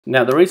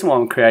Now the reason why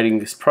I'm creating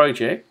this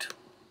project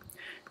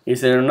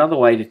is there another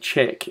way to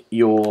check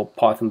your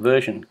Python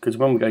version, because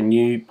when we go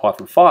new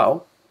Python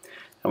file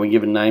and we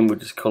give a name, we'll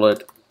just call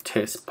it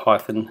test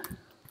Python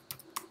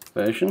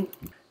version.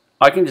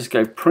 I can just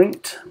go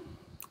print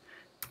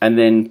and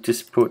then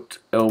just put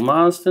L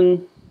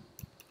Marsden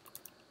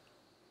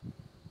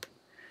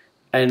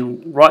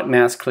and right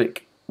mouse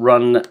click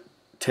run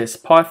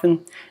test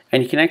Python,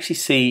 and you can actually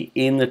see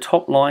in the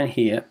top line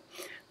here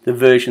the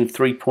version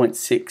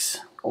 3.6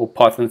 or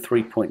Python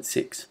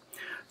 3.6.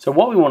 So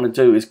what we want to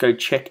do is go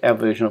check our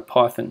version of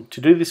Python.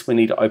 To do this we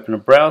need to open a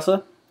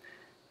browser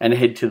and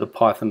head to the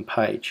Python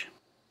page.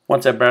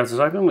 Once our browser is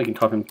open we can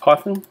type in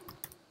Python,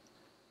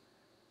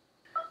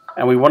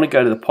 and we want to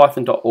go to the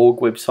python.org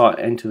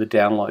website and to the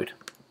download.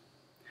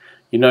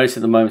 You notice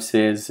at the moment it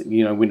says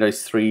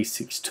Windows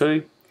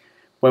 3.6.2.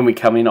 When we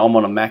come in, I'm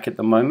on a Mac at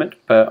the moment,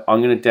 but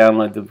I'm going to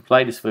download the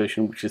latest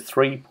version, which is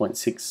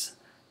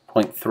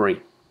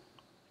 3.6.3.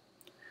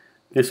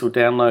 This will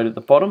download at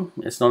the bottom.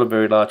 It's not a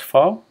very large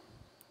file.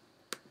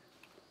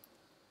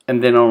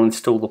 And then I'll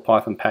install the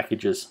Python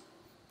packages.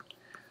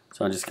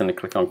 So I'm just going to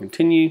click on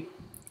continue,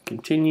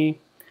 continue,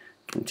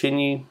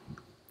 continue,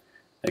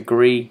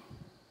 agree,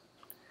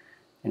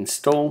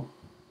 install.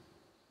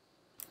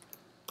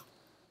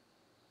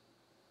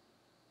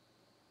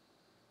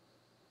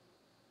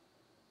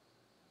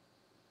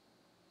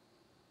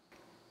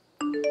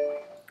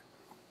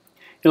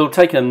 It'll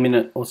take a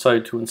minute or so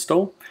to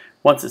install.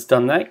 Once it's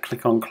done that,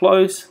 click on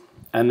close,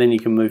 and then you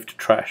can move to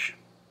trash.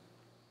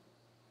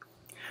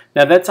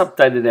 Now that's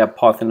updated our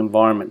Python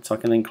environment, so I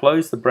can then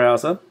close the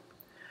browser,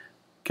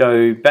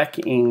 go back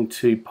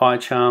into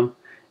PyCharm,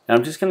 and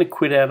I'm just going to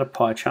quit out of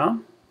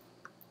PyCharm.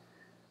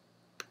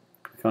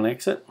 Click on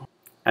exit,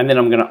 and then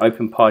I'm going to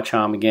open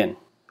PyCharm again.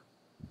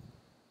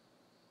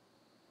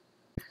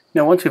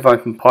 Now once we've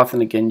opened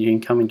Python again, you can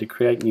come into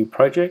create new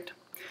project.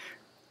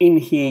 In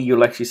here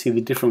you'll actually see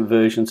the different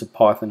versions of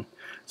Python.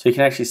 So you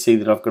can actually see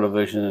that I've got a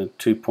version of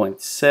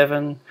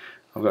 2.7,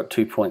 I've got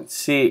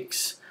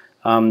 2.6,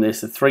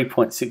 there's a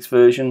 3.6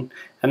 version,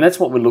 and that's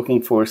what we're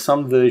looking for, is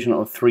some version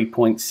of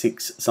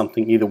 3.6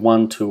 something, either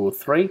 1, 2 or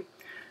 3.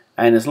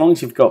 And as long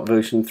as you've got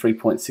version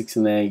 3.6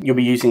 in there, you'll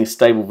be using a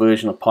stable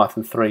version of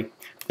Python 3.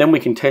 Then we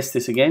can test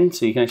this again,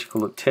 so you can actually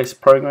call it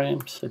test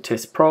programs, or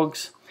test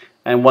progs,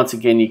 and once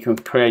again you can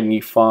create a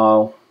new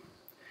file,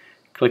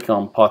 click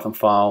on Python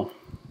file.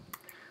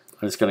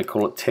 I'm just going to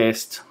call it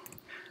test,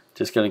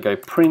 just going to go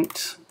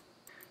print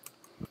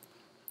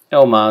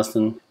L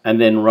Marsden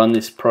and then run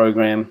this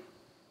program.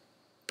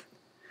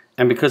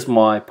 And because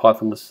my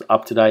Python was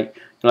up to date,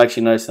 you'll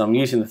actually notice that I'm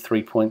using the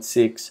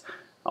 3.6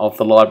 of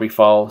the library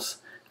files,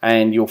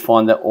 and you'll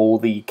find that all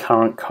the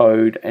current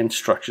code and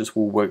structures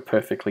will work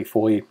perfectly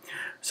for you.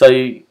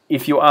 So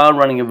if you are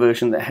running a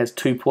version that has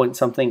 2 point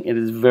something, it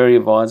is very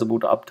advisable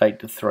to update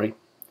to 3.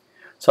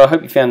 So I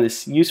hope you found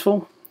this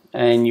useful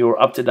and you're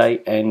up to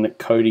date and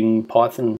coding Python.